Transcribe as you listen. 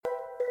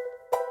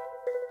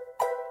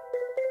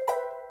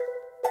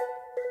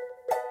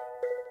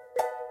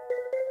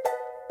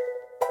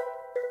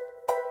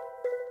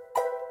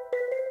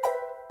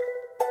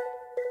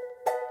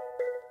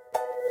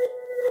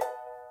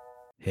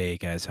Hey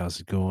guys, how's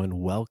it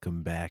going?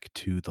 Welcome back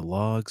to the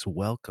logs.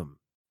 Welcome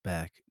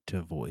back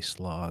to voice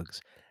logs.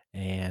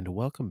 And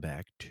welcome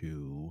back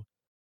to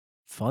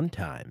fun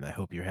time. I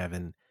hope you're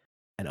having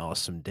an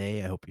awesome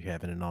day. I hope you're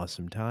having an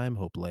awesome time.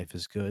 Hope life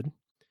is good.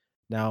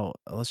 Now,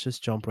 let's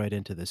just jump right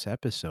into this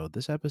episode.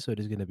 This episode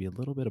is going to be a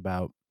little bit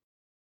about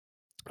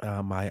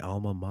my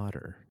alma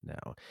mater.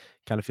 Now,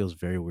 kind of feels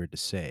very weird to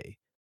say.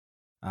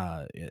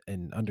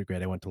 In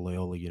undergrad, I went to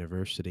Loyola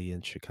University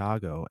in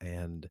Chicago,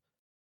 and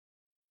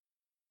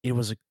it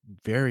was a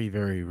very,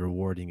 very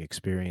rewarding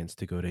experience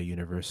to go to a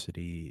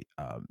university,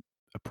 a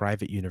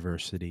private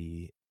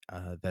university,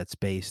 that's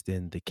based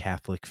in the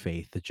Catholic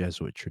faith, the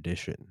Jesuit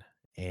tradition,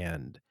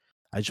 and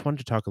I just wanted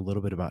to talk a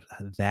little bit about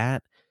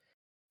that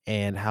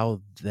and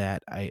how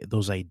that I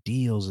those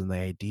ideals and the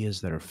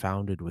ideas that are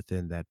founded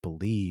within that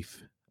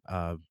belief,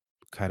 uh,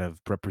 kind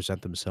of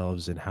represent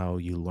themselves in how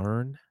you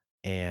learn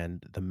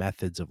and the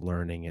methods of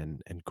learning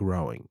and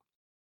growing.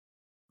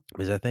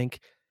 Because I think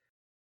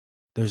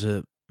there's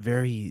a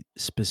very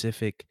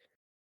specific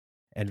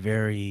and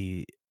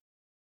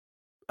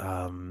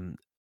um,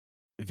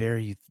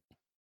 very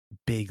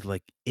big,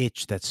 like,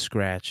 itch that's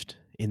scratched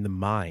in the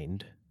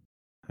mind,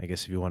 I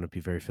guess if you wanna be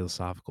very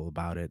philosophical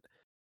about it,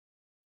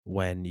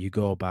 when you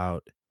go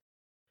about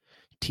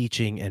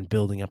teaching and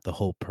building up the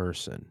whole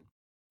person.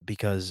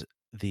 Because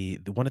the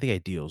one of the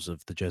ideals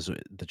of the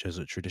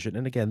Jesuit tradition,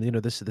 and again,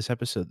 this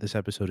episode is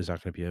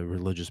not gonna be a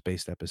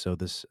religious-based episode.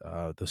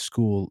 The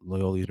school,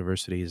 Loyola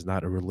University, is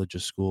not a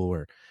religious school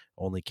where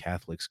only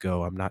Catholics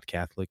go. I'm not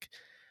Catholic.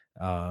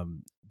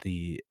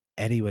 The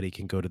Anybody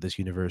can go to this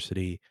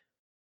university,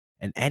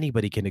 and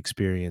anybody can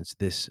experience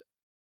this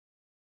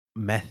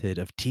method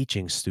of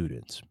teaching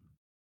students.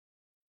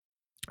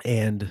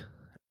 And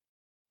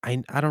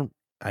I don't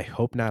I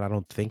hope not. I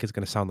don't think it's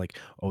gonna sound like,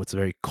 oh, it's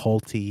very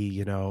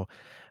culty,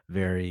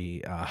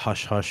 very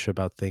hush hush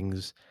about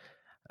things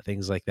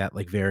like that,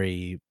 like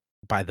very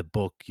by the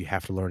book. You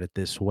have to learn it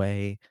this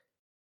way.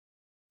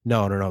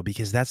 No, no, no,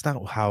 because that's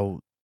not how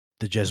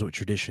the Jesuit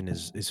tradition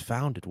is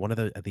founded. One of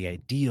the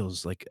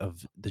ideals, like,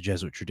 of the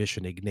Jesuit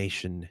tradition,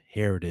 Ignatian,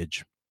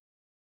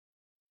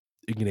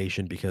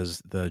 because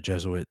the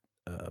Jesuit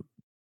uh,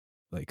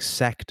 like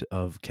sect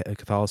of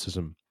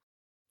Catholicism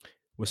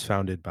was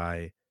founded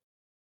by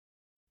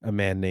a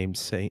man named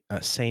Saint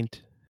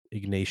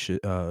Ignatius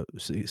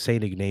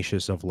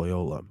of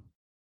Loyola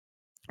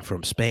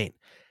from Spain,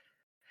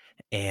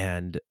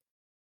 and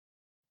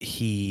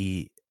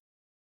he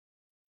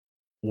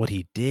what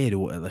he did,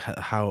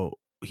 how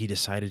he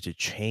decided to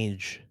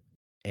change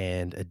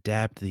and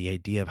adapt the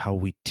idea of how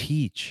we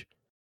teach,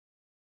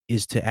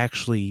 is to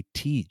actually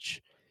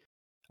teach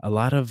a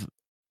lot of,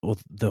 well,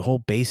 the whole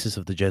basis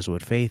of the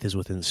Jesuit faith is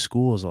within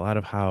schools. A lot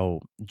of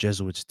how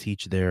Jesuits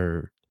teach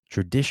their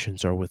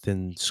traditions are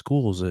within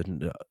schools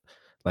and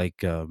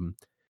like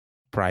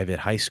private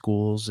high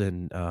schools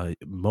and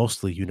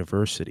mostly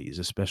universities,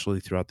 especially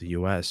throughout the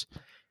US.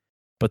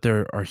 But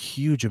there are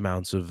huge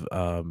amounts of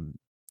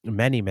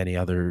many, many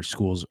other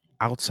schools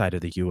outside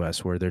of the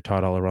US where they're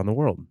taught all around the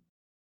world.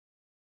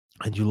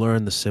 And you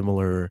learn the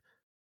similar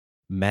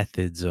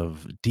methods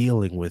of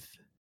dealing with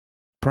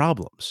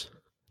problems,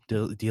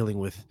 dealing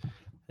with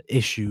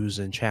issues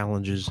and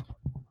challenges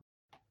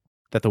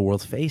that the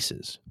world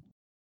faces.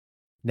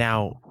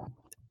 Now,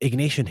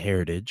 Ignatian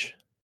heritage,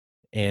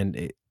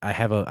 and I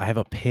have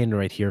a pin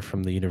right here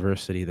from the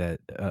university that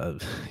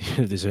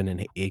there's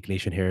an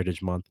Ignatian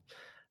Heritage Month.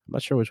 I'm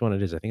not sure which one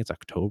it is. I think it's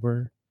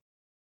October.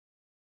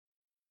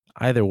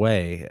 Either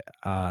way,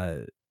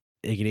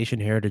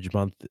 Ignatian Heritage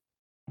Month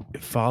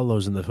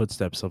follows in the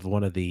footsteps of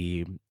one of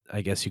the,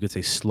 I guess you could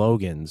say,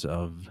 slogans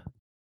of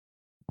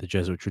the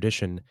Jesuit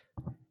tradition.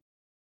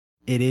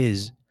 It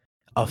is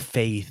a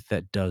faith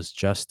that does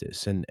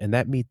justice, and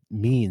that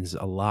means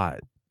a lot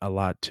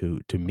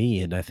to me,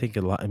 and I think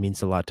it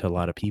means a lot to a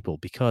lot of people,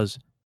 because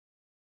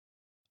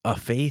a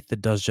faith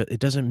that it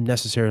doesn't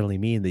necessarily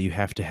mean that you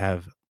have to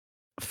have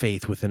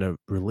faith within a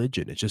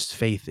religion. It's just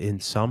faith in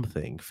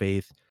something,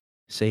 faith,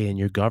 say, in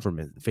your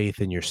government, faith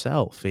in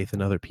yourself, faith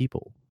in other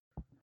people.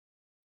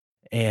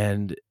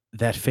 And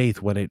that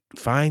faith, when it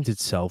finds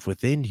itself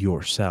within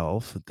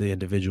yourself, the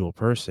individual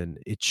person,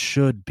 it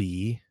should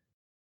be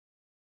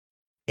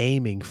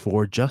aiming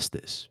for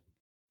justice.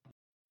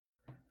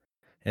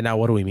 And now,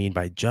 what do we mean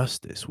by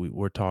justice?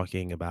 We're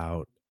talking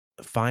about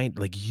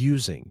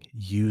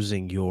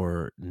using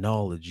your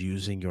knowledge,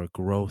 using your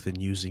growth, and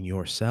using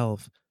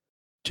yourself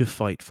to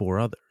fight for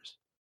others.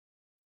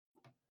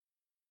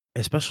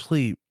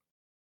 Especially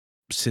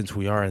since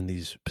we are in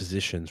these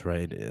positions,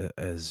 right,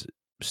 as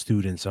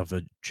students of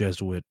a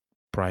Jesuit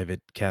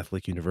private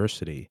Catholic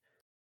university,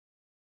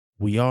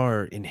 we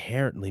are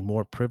inherently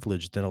more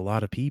privileged than a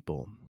lot of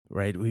people,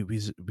 right?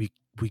 We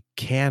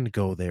can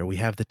go there. We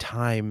have the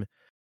time,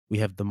 we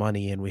have the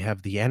money, and we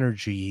have the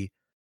energy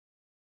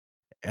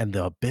and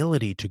the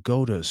ability to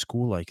go to a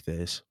school like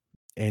this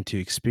and to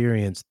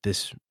experience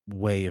this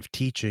way of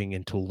teaching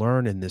and to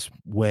learn in this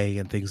way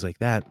and things like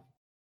that.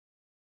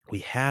 We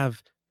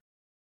have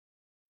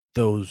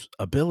those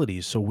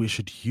abilities, so we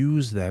should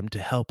use them to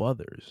help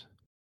others.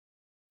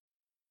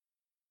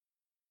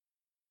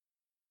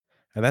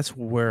 And that's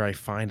where I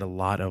find a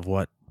lot of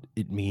what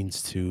it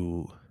means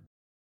to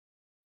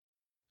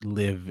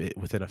live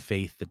within a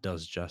faith that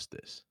does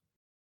justice.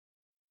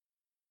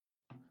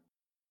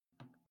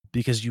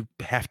 Because you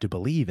have to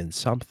believe in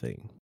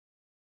something.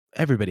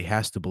 Everybody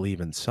has to believe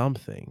in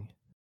something.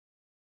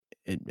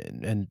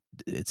 And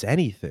it's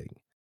anything.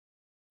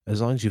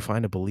 As long as you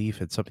find a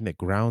belief in something that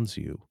grounds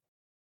you.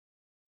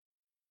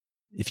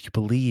 If you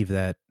believe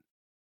that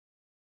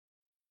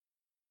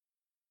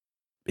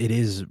it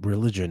is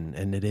religion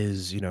and it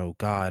is,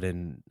 God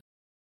and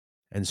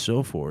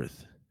so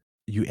forth,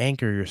 you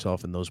anchor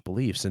yourself in those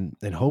beliefs, and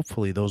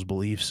hopefully those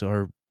beliefs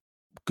are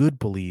good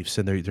beliefs,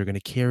 and they're going to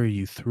carry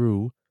you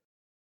through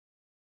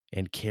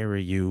and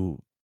carry you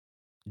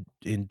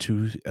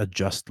into a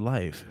just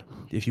life.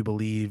 If you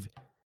believe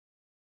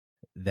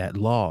that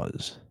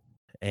laws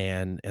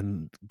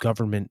and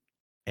government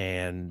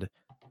and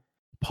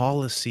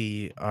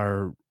policy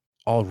are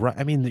all right,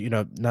 I mean,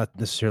 not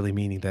necessarily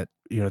meaning that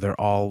they're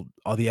all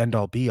the end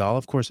all be all.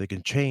 Of course they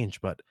can change,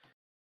 but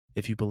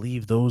if you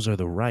believe those are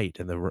the right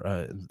and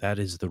that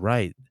is the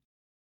right,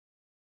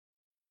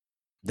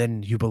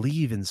 then you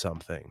believe in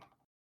something.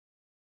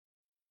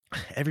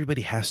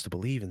 Everybody has to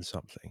believe in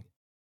something.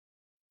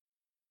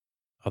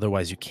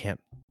 Otherwise you can't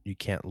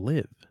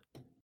live.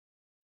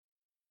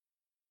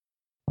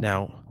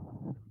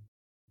 Now,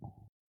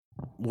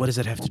 what does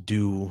it have to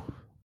do,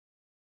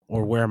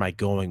 or where am I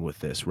going with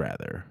this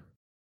rather?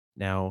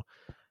 Now,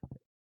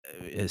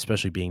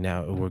 especially being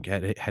now we're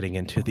heading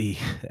into the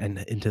and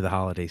into the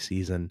holiday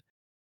season,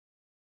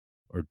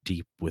 or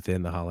deep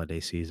within the holiday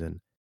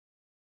season,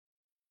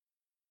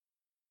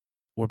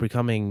 we're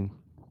becoming,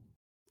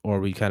 or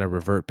we kind of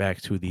revert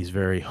back to these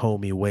very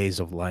homey ways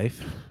of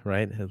life,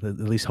 right? At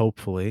least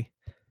hopefully,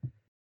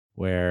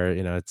 where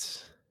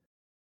it's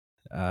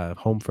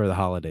home for the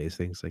holidays,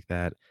 things like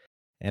that.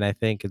 And I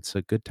think it's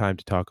a good time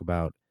to talk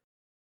about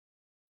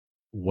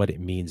what it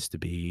means to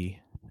be,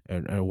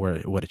 and where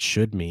what it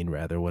should mean,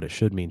 rather, what it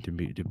should mean to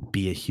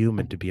be a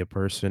human, to be a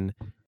person,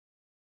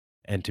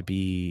 and to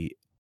be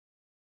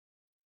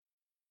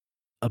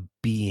a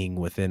being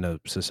within a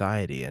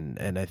society.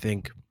 And I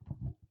think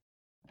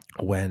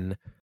when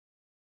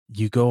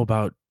you go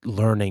about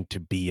learning to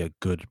be a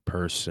good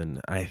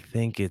person, I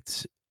think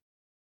it's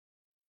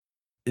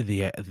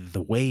the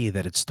way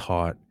that it's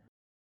taught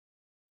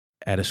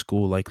at a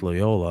school like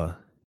Loyola.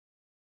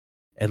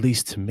 At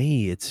least to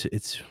me,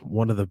 it's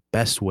one of the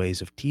best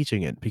ways of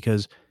teaching it,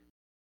 because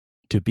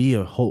to be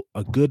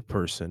a good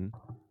person,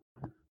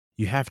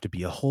 you have to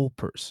be a whole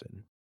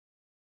person.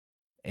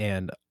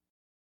 And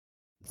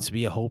to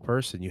be a whole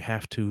person, you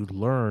have to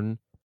learn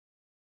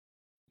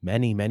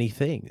many, many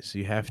things.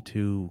 You have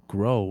to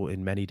grow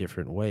in many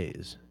different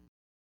ways.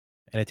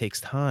 And it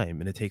takes time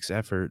and it takes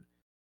effort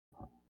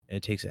and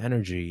it takes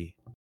energy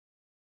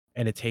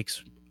and it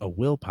takes a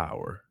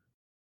willpower.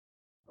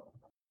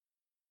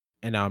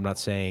 And now I'm not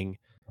saying,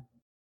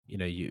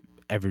 you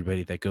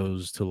everybody that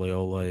goes to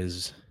Loyola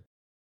is,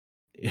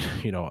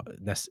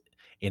 that's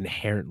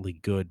inherently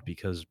good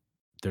because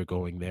they're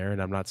going there.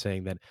 And I'm not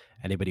saying that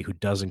anybody who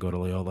doesn't go to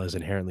Loyola is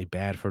inherently.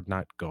 For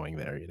not going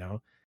there.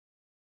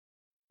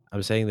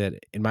 I'm saying that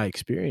in my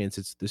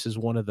experience, this is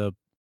one of the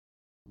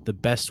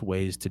best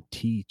ways to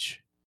teach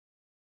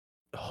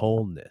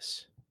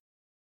wholeness,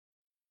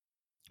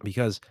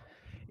 because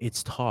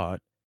it's taught,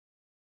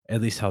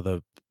 at least how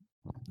the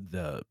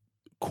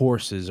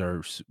courses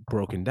are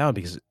broken down,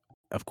 because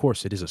of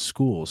course it is a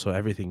school, so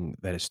everything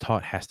that is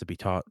taught has to be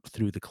taught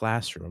through the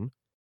classroom.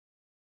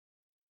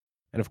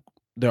 And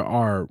there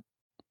are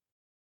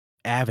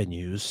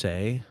avenues,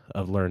 say,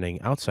 of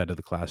learning outside of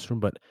the classroom,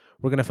 but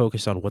we're going to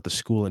focus on what the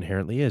school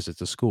inherently is.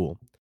 It's a school.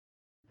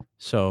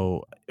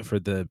 So for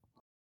the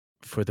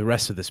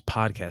rest of this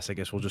podcast, I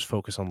guess we'll just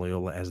focus on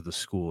Loyola as the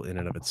school in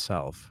and of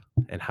itself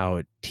and how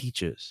it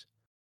teaches.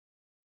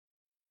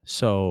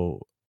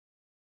 So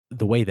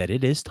the way that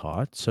it is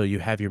taught, so you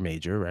have your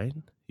major, right?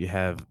 You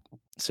have,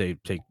 say,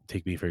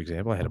 take me for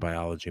example. I had a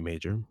biology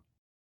major.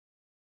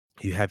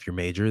 You have your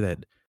major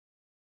that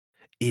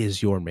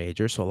is your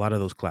major. So a lot of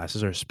those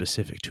classes are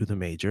specific to the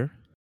major.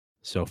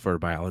 So for a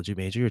biology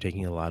major, you're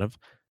taking a lot of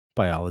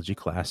biology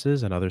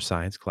classes and other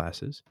science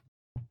classes.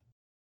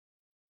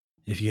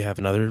 If you have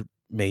another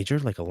major,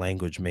 like a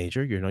language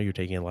major, you're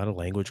taking a lot of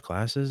language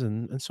classes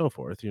and so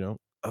forth.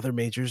 Other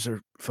majors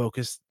are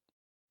focused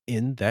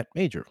in that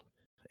major,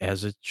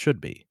 as it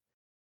should be.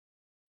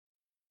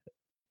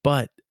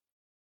 But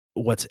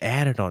what's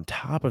added on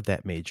top of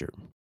that major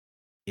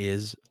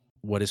is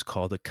what is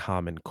called a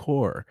common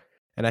core.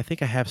 And I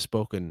think I have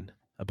spoken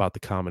about the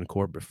common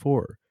core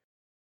before,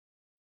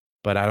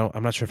 but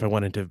I'm not sure if I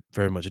went into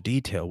very much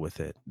detail with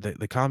it.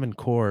 The common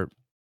core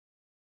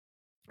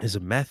is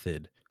a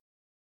method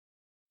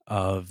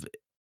of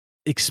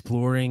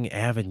exploring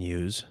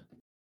avenues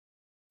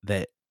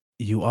that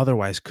you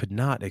otherwise could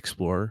not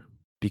explore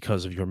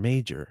because of your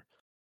major.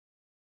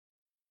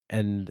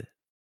 And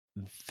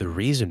the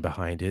reason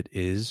behind it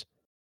is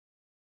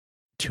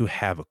to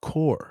have a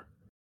core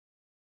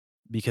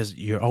because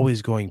you're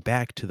always going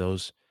back to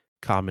those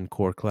common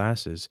core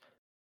classes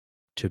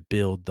to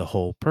build the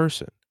whole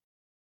person,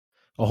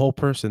 a whole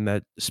person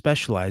that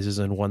specializes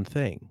in one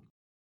thing.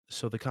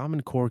 So the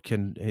common core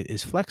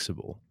is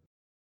flexible.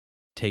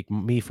 Take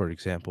me for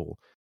example.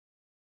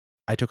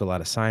 I took a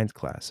lot of science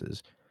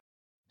classes.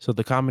 So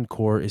the common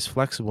core is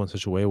flexible in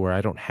such a way where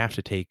I don't have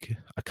to take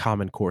a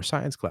common core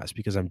science class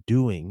because I'm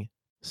doing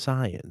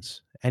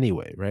science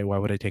anyway, right? Why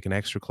would I take an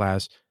extra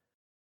class,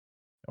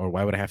 or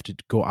why would I have to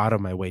go out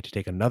of my way to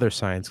take another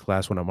science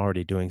class when I'm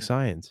already doing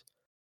science?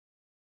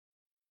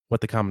 What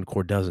the common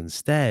core does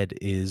instead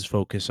is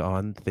focus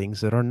on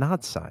things that are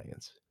not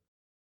science.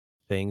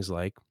 Things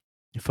like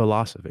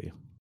philosophy,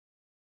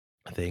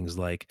 things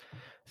like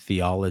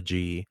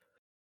theology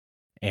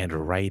and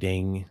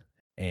writing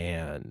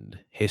and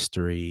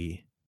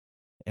history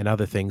and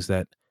other things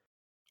that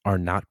are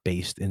not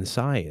based in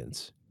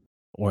science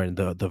or in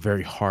the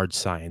very hard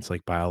science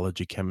like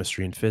biology,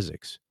 chemistry, and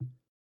physics.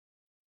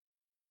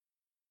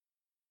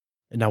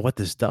 And now what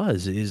this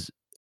does is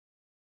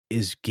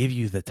give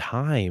you the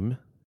time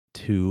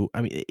to,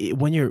 I mean,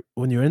 when you're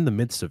in the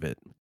midst of it,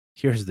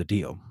 here's the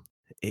deal.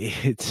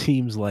 It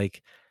seems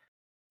like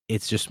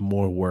it's just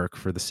more work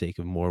for the sake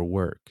of more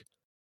work.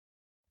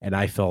 And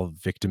I fell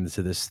victim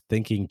to this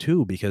thinking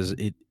too because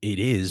it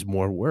is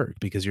more work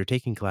because you're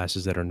taking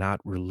classes that are not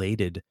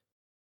related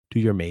to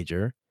your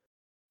major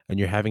and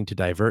you're having to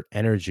divert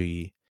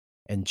energy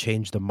and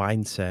change the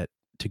mindset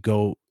to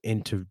go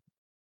into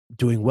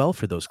doing well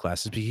for those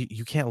classes, but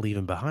you can't leave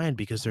them behind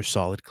because they're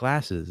solid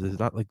classes. It's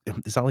not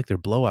like they're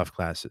blow off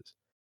classes.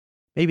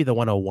 Maybe the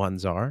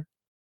 101s are,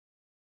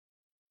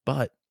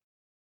 but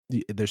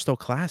they're still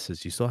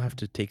classes. You still have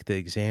to take the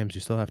exams.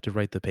 You still have to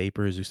write the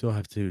papers. You still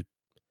have to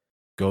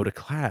go to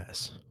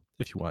class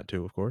if you want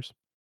to, of course.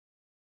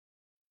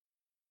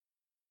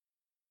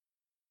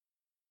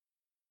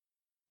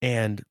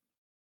 And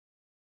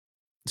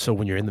so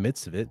when you're in the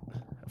midst of it,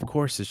 of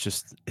course, it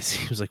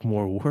seems like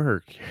more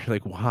work. You're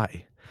like,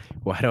 why?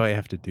 Why do I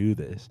have to do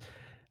this?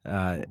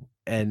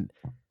 And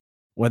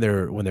when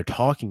they're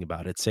talking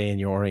about it, say in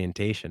your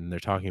orientation, they're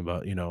talking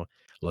about,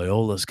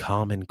 Loyola's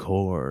Common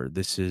Core.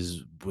 This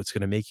is what's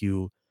going to make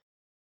you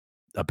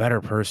a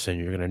better person.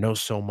 You're going to know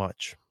so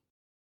much.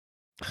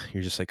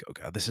 You're just like, oh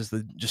God, this is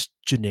the just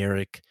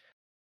generic,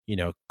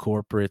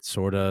 corporate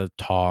sort of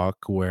talk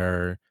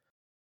where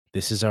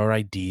this is our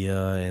idea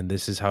and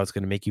this is how it's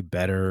going to make you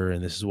better.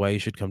 And this is why you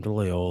should come to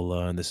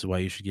Loyola. And this is why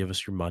you should give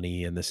us your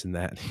money and this and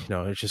that.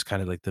 It's just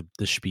kind of like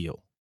the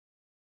spiel.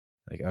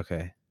 Like,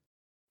 okay,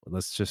 well,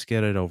 let's just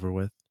get it over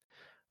with.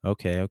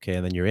 Okay, okay.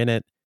 And then you're in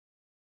it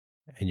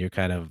and you're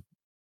kind of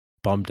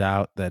bummed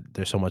out that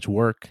there's so much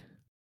work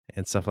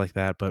and stuff like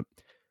that, but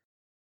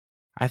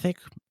I think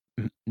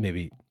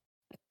maybe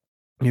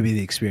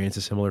the experience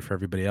is similar for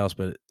everybody else,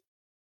 but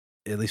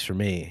at least for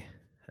me,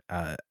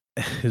 uh,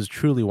 it was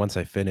truly once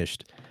I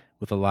finished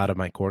with a lot of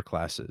my core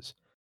classes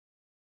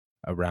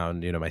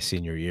around, my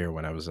senior year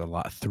when I was a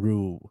lot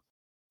through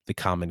the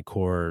Common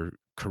Core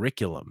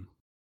curriculum,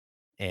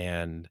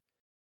 and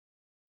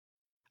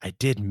I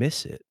did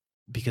miss it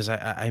because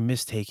I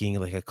miss taking,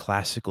 like, a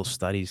classical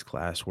studies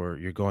class where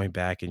you're going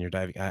back and you're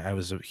diving. I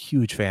was a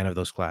huge fan of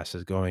those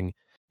classes, going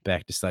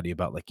back to study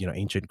about, like,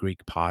 ancient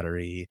Greek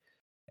pottery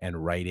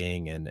and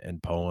writing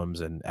and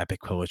poems and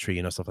epic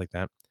poetry, stuff like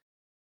that,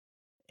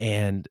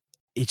 and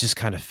it just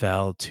kinda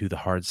fell to the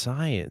hard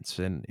science,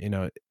 and,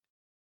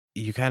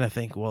 you kinda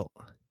think, "Well,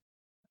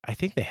 I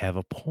think they have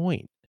a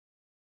point."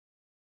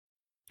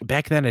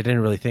 Back then, I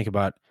didn't really think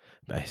about.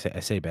 I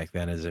say back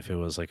then as if it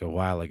was, like, a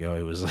while ago,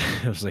 it was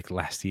it was, like,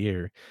 last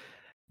year,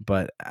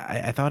 but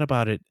I thought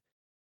about it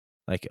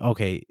like,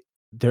 okay,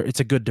 it's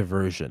a good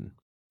diversion,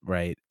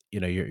 right?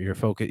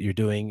 You're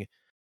doing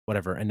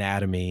whatever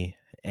anatomy,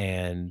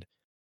 and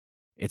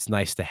it's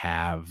nice to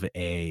have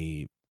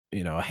a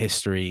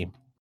history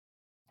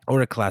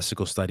or a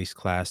classical studies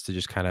class to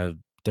just kind of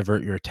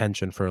divert your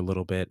attention for a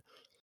little bit.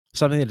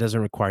 Something that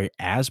doesn't require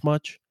as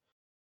much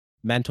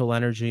mental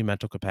energy,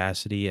 mental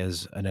capacity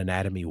as an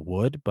anatomy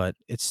would, but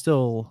it's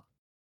still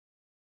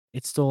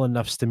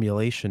enough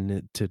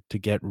stimulation to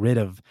get rid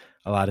of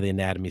a lot of the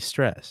anatomy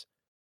stress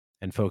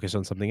and focus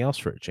on something else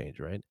for a change,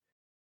 right?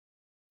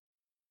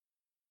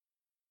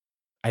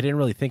 I didn't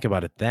really think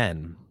about it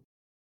then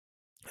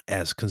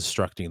as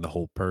constructing the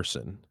whole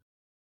person.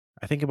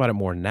 I think about it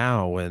more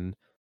now when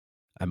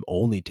I'm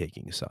only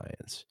taking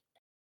science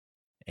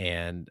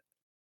and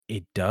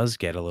it does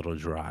get a little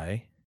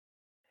dry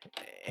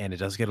and it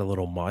does get a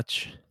little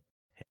much.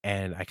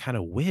 And I kind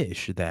of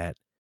wish that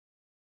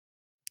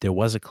there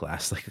was a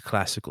class like a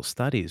classical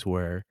studies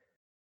where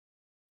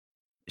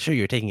sure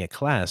you're taking a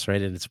class,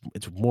 right? And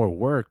it's more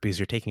work because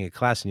you're taking a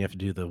class and you have to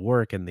do the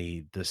work and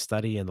the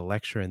study and the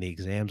lecture and the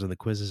exams and the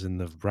quizzes and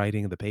the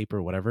writing of the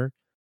paper, whatever.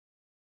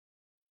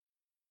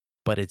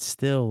 But it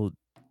still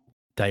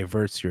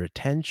diverts your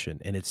attention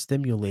and it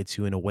stimulates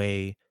you in a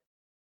way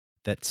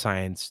that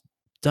science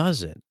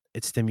doesn't.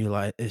 It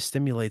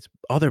stimulates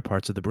other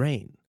parts of the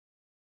brain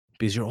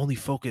because you're only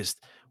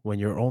focused when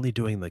you're only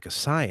doing like a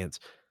science,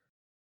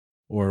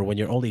 or when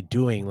you're only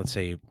doing, let's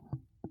say,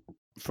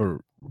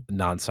 for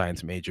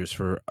non-science majors,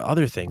 for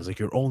other things, like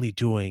you're only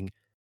doing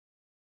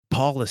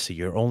policy,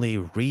 you're only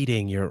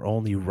reading, you're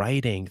only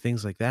writing,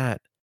 things like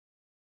that,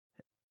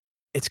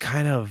 it's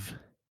kind of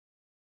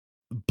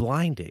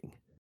blinding.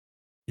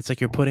 It's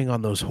like you're putting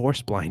on those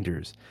horse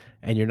blinders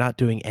and you're not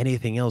doing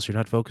anything else. You're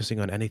not focusing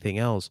on anything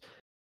else.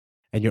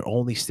 And you're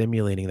only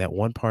stimulating that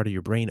one part of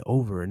your brain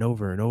over and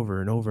over and over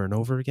and over and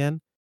over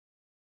again.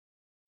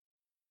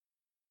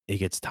 It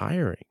gets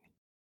tiring.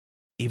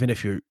 Even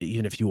if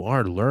you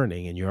are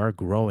learning and you are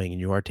growing and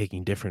you are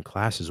taking different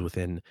classes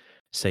within,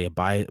 say, a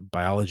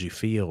biology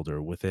field,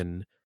 or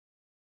within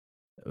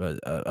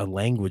a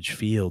language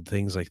field,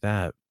 things like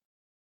that.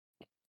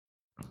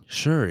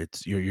 Sure,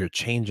 it's you're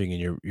changing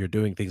and you're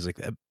doing things like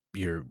that.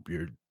 You're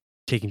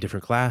taking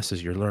different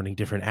classes. You're learning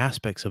different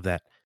aspects of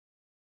that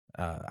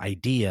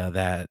idea,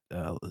 that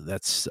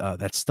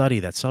study,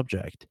 that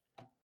subject.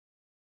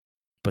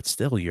 But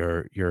still,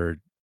 you're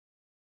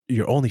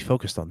only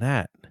focused on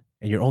that,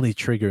 and you're only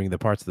triggering the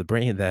parts of the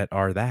brain that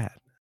are that.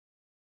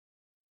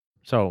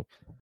 So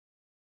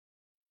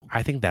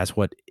I think that's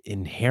what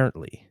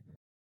the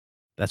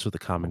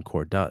Common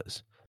Core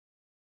does.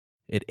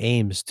 It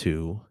aims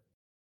to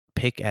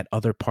pick at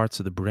other parts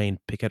of the brain,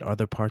 pick at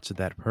other parts of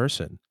that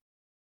person,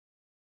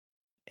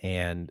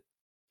 and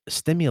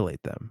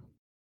stimulate them,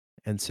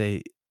 and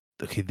say,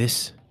 okay,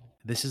 this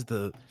is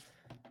the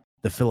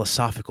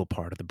philosophical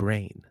part of the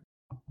brain.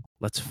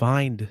 Let's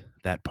find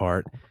that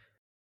part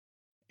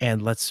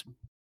and let's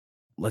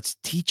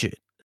teach it.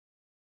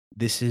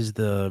 This is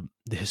the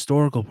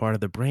historical part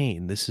of the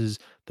brain. This is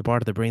the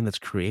part of the brain that's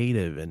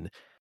creative, and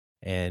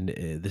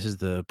this is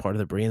the part of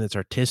the brain that's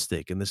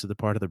artistic, and this is the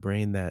part of the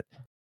brain that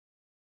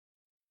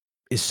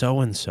is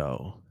so and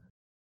so.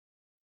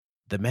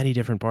 The many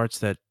different parts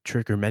that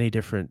trigger many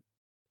different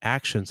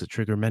actions, that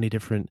trigger many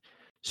different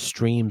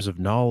streams of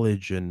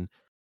knowledge and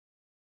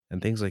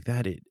things like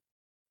that.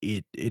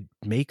 It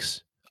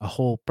makes a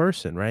whole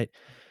person, right?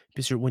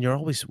 Because when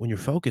you're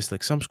focused,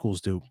 like some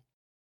schools do,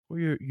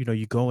 where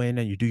you go in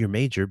and you do your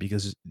major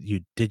because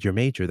you did your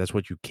major. That's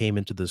what you came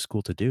into the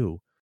school to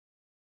do.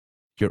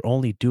 You're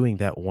only doing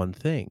that one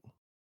thing.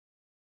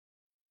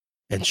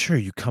 And sure,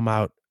 you come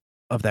out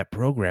of that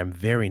program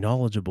very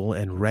knowledgeable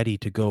and ready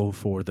to go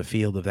for the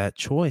field of that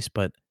choice,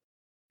 but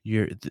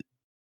you're th-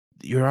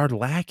 you are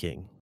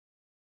lacking.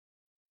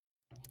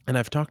 And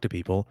I've talked to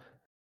people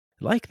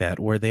like that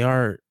where they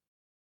are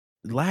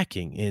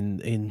lacking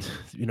in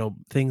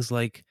things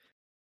like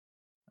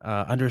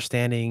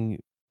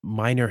understanding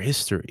minor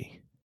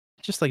history.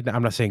 Just like,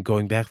 I'm not saying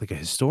going back like a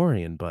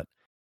historian, but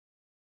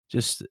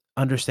just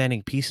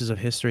understanding pieces of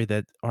history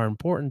that are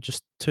important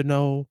just to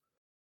know.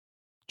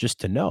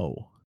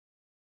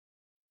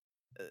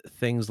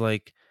 Things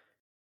like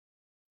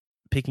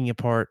picking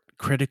apart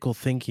critical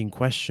thinking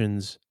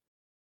questions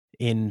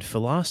in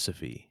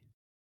philosophy,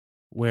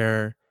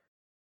 where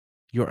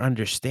your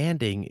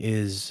understanding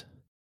is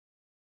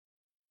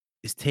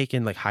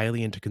taken like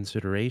highly into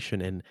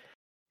consideration,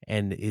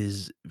 and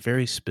is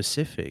very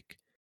specific,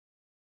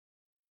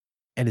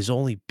 and is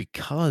only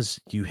because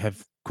you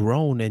have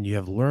grown and you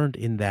have learned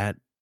in that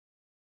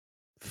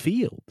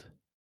field.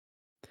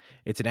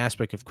 It's an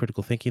aspect of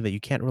critical thinking that you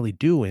can't really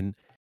do in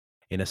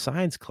a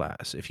science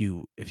class if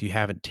you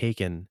haven't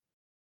taken,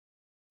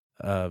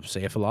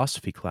 say, a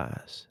philosophy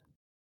class.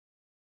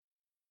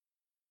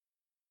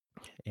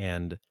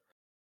 And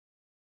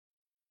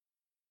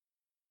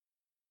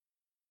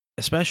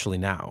especially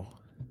now,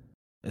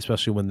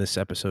 especially when this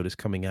episode is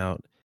coming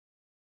out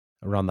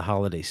around the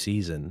holiday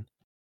season,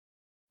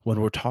 when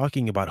we're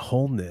talking about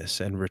wholeness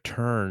and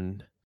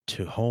return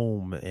to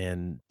home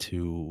and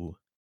to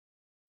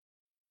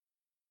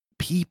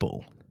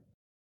people,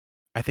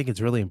 I think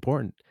it's really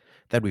important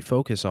that we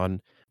focus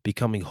on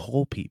becoming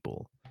whole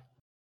people,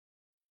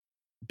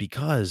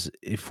 because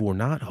if we're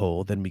not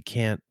whole, then we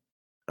can't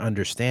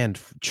understand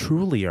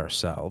truly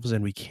ourselves,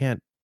 and we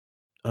can't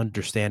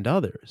understand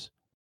others.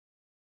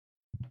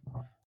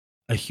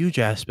 A huge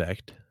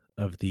aspect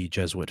of the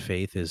Jesuit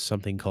faith is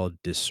something called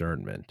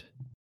discernment.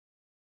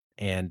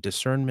 And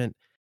discernment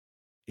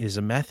is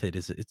a method,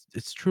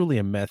 it's truly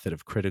a method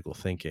of critical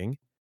thinking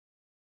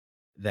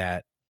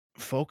that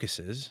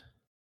focuses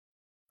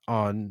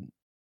on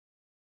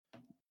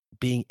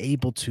being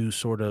able to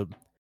sort of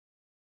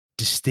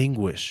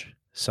distinguish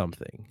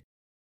something,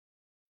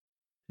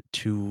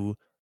 to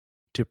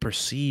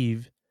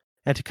perceive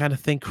and to kind of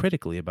think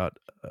critically about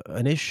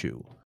an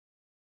issue,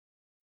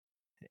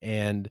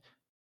 and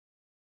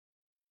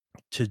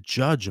to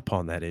judge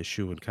upon that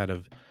issue and kind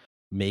of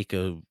make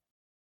a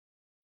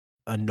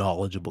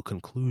knowledgeable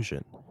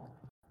conclusion.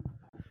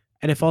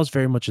 And it falls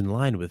very much in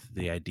line with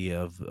the idea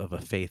of a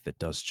faith that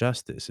does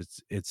justice.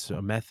 It's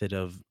a method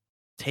of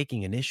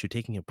taking an issue,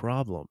 taking a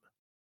problem,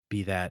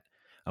 be that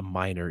a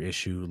minor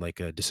issue like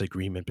a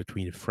disagreement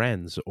between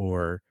friends,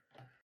 or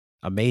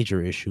a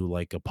major issue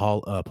like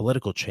a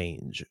political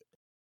change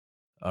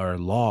or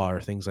law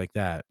or things like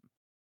that.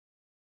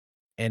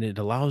 and it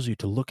allows you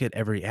to look at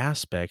every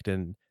aspect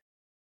and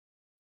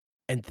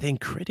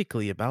think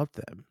critically about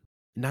them,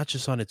 not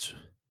just on its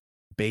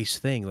base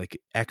thing like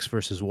X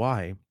versus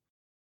Y,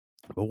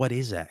 but what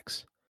is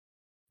X?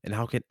 And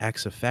how can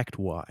X affect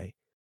Y?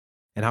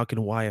 And how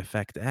can Y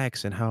affect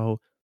X? And how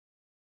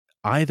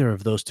either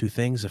of those two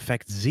things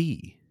affect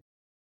Z,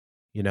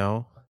 you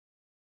know?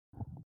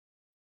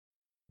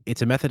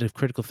 It's a method of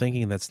critical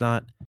thinking that's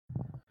not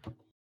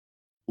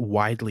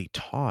widely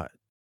taught.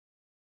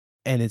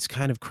 And it's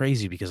kind of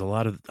crazy because a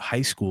lot of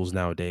high schools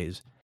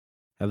nowadays,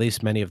 at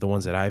least many of the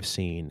ones that I've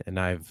seen and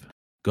I've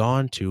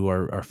gone to,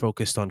 are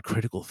focused on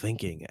critical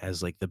thinking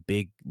as like the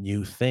big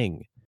new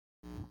thing.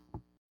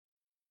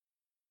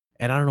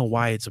 And I don't know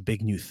why it's a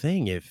big new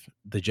thing if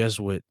the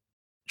Jesuit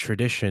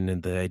tradition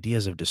and the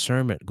ideas of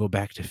discernment go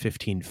back to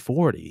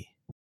 1540.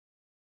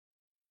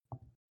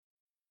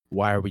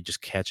 Why are we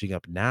just catching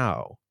up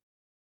now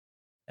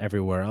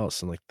everywhere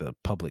else in like the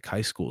public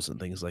high schools and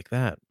things like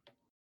that?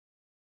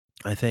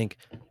 I think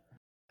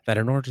that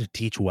in order to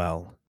teach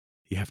well,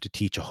 you have to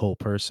teach a whole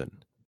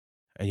person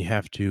and you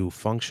have to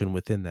function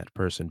within that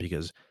person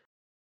because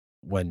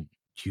when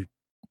you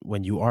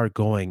when you are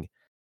going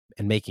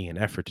and making an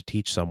effort to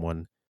teach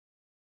someone,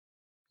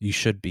 you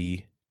should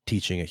be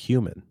teaching a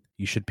human.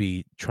 You should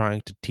be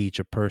trying to teach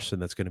a person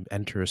that's going to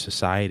enter a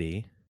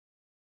society,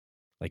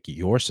 like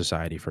your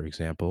society, for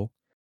example,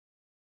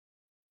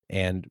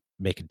 and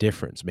make a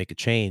difference, make a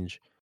change,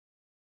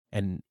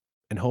 and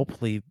and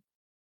hopefully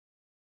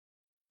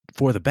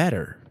for the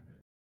better.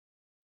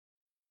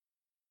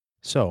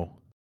 So,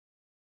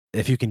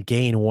 if you can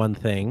gain one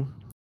thing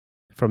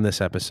from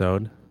this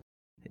episode,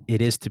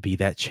 it is to be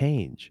that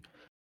change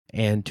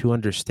and to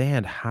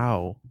understand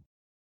how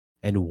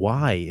and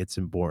why it's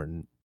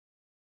important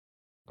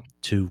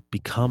to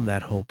become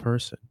that whole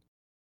person,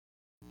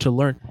 to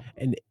learn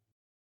and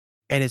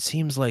it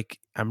seems like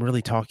I'm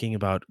really talking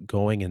about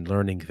going and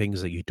learning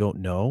things that you don't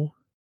know,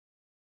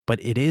 but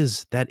it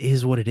is that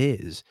is what it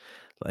is.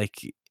 Like,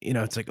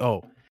 it's like,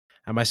 "Oh,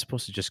 am I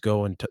supposed to just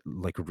go and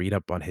like read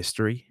up on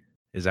history?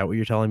 Is that what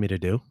you're telling me to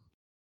do?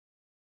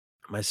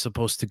 Am I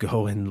supposed to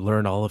go and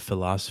learn all of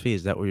philosophy?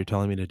 Is that what you're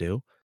telling me to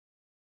do?"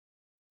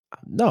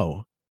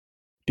 No,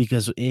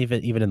 because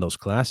even in those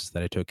classes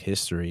that I took,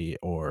 history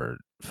or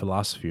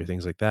philosophy or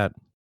things like that,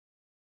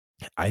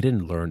 I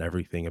didn't learn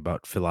everything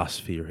about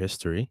philosophy or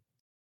history.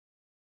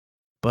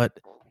 But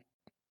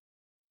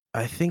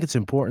I think it's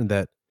important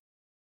that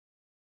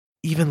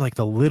even like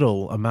the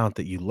little amount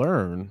that you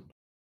learn,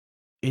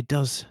 it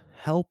does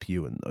help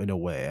you in a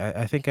way.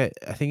 I think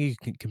you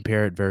can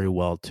compare it very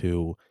well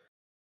to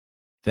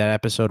that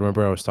episode.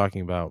 Remember, I was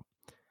talking about.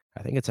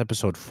 I think it's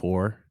episode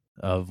 4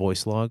 of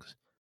Voice Logs,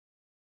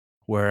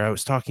 where I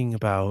was talking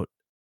about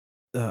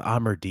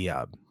Amr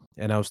Diab,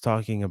 and I was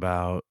talking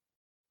about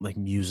like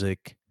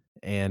music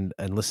and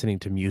listening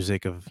to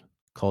music of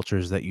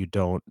cultures that you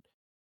don't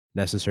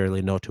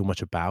necessarily know too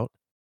much about.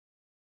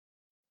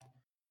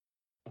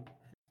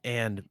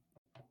 And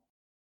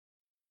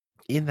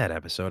in that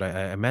episode,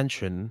 I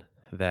mentioned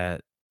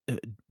that uh,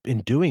 in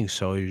doing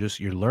so,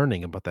 you're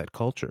learning about that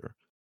culture,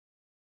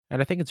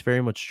 and I think it's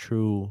very much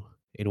true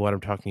in what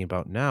I'm talking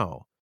about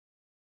now.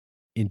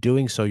 In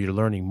doing so, you're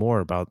learning more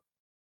about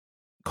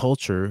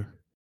culture,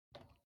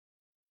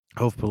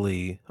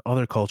 hopefully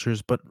other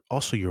cultures, but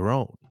also your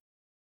own.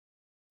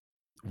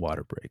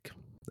 Water break.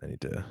 I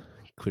need to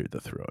clear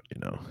the throat.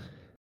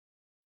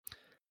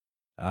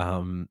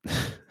 Um,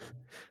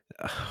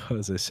 what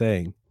was I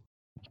saying?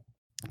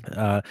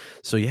 Uh,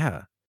 so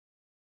yeah,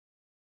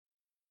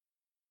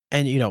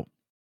 and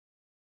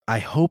I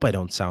hope I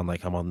don't sound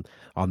like I'm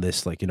on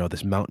this like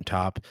this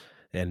mountaintop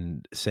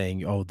and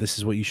saying, "Oh, this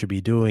is what you should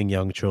be doing,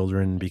 young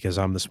children, because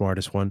I'm the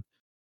smartest one."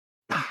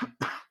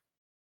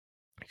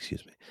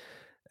 Excuse me.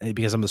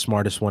 Because I'm the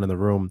smartest one in the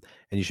room,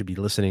 and you should be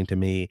listening to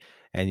me,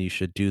 and you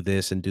should do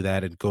this and do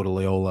that, and go to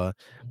Loyola.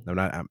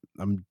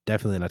 I'm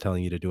definitely not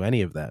telling you to do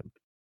any of that.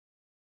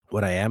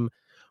 What I am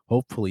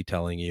hopefully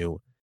telling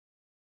you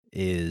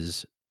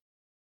is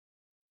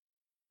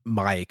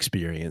my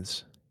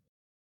experience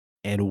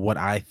and what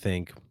I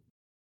think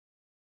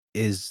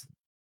is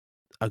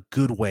a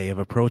good way of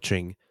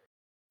approaching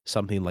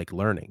something like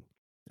learning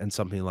and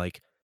something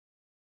like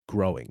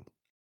growing,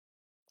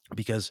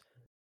 because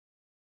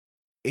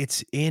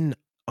it's in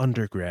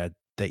undergrad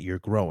that you're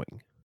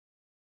growing,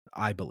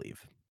 I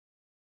believe.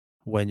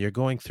 When you're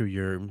going through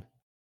your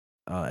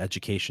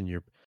education,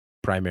 your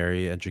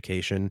primary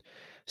education,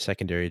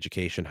 secondary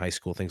education, high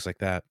school, things like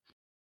that,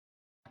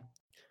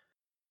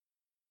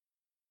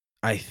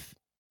 I th-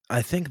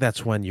 I think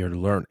that's when you're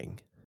learning.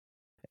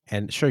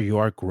 And sure, you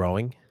are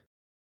growing,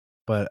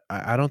 but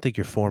I don't think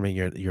you're forming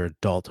your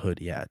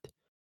adulthood yet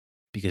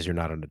because you're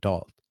not an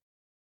adult.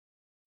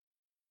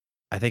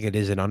 I think it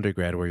is in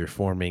undergrad where you're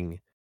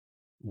forming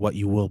what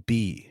you will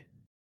be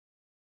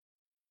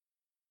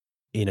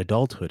in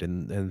adulthood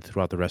and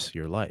throughout the rest of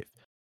your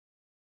life.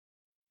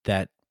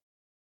 That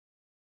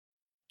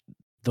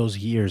those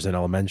years in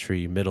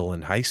elementary, middle,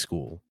 and high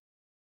school,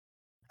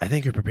 I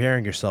think you're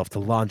preparing yourself to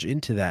launch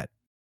into that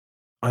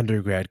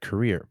undergrad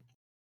career.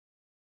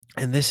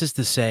 And this is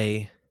to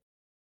say,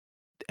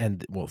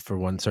 and well, for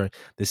one, sorry,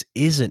 this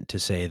isn't to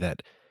say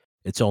that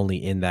it's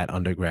only in that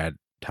undergrad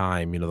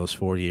time, those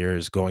 4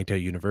 years going to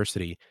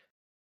university,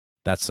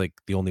 that's like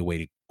the only way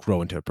to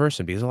grow into a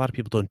person because a lot of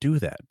people don't do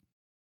that.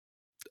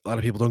 A lot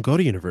of people don't go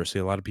to university.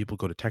 A lot of people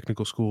go to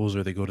technical schools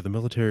or they go to the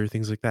military or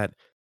things like that.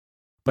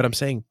 But I'm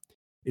saying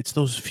it's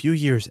those few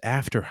years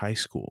after high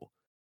school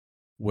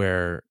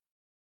where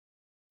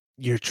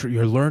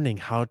you're learning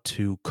how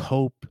to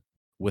cope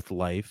with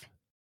life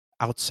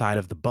outside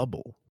of the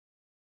bubble.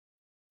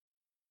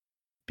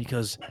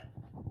 Because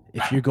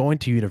if you're going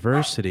to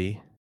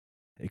university,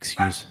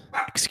 excuse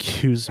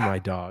excuse my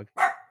dog.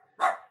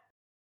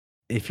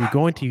 If you're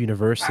going to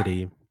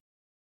university,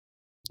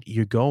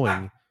 you're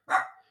going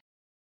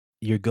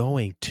you're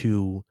going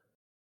to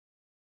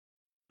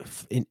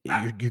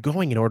you're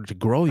going in order to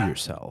grow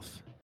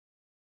yourself,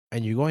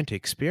 and you're going to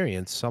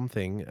experience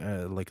something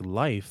like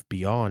life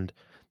beyond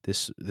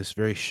this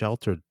very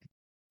sheltered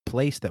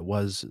place that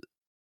was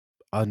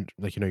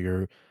like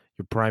your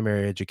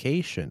primary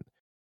education,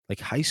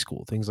 like high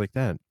school, things like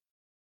that.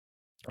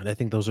 And I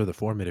think those are the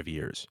formative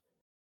years.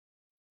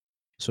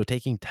 So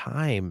taking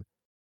time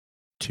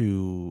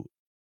to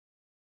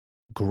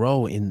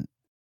grow in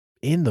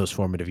those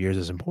formative years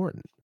is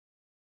important,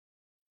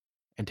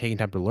 and taking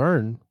time to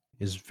learn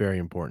is very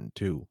important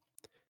too,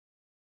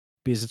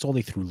 because it's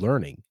only through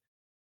learning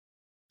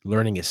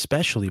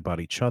especially about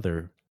each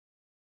other,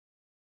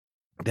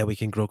 that we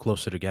can grow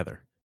closer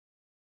together.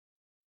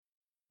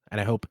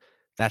 And I hope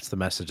that's the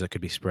message that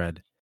could be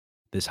spread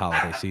this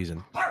holiday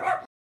season.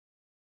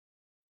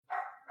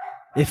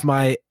 If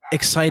my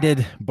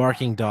excited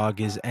barking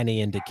dog is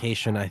any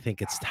indication, I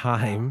think it's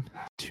time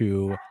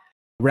to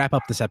wrap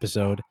up this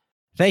episode.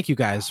 Thank you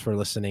guys for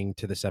listening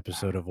to this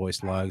episode of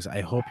Voice Logs.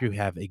 I hope you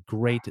have a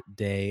great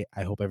day.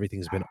 I hope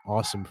everything's been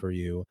awesome for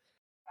you.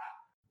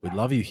 We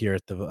love you here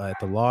at the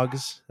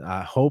logs.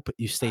 Hope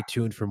you stay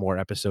tuned for more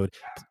episodes.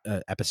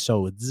 It's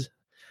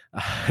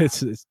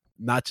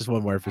not just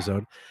one more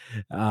episode.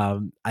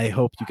 I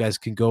hope you guys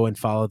can go and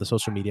follow the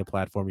social media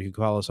platform. You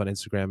can follow us on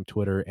Instagram,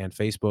 Twitter, and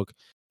Facebook.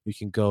 You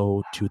can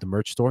go to the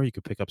merch store. You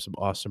can pick up some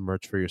awesome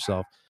merch for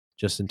yourself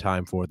just in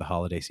time for the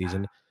holiday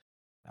season.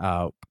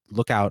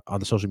 Look out on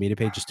the social media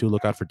pages too.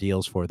 Look out for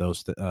deals for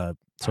those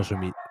social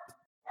media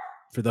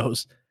for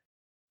those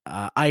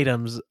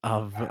items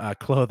of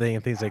clothing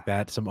and things like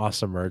that. Some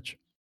awesome merch.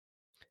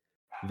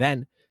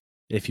 Then,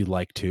 if you'd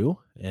like to,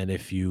 and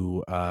if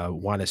you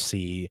want to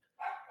see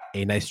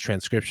a nice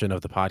transcription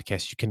of the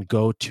podcast, you can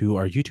go to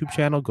our YouTube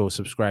channel, go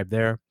subscribe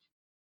there.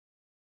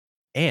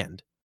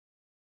 And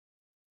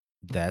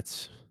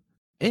that's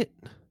it.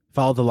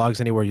 Follow the logs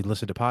anywhere you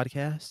listen to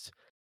podcasts.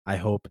 I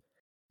hope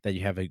that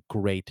you have a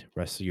great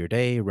rest of your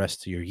day,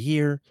 rest of your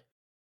year,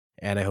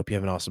 and I hope you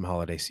have an awesome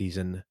holiday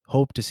season.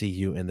 Hope to see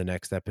you in the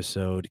next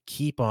episode.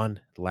 Keep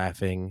on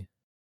laughing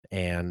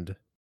and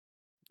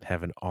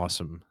have an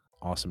awesome,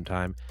 awesome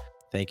time.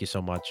 Thank you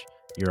so much.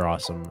 You're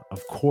awesome,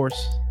 of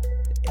course,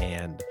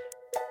 and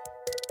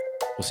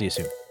we'll see you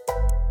soon.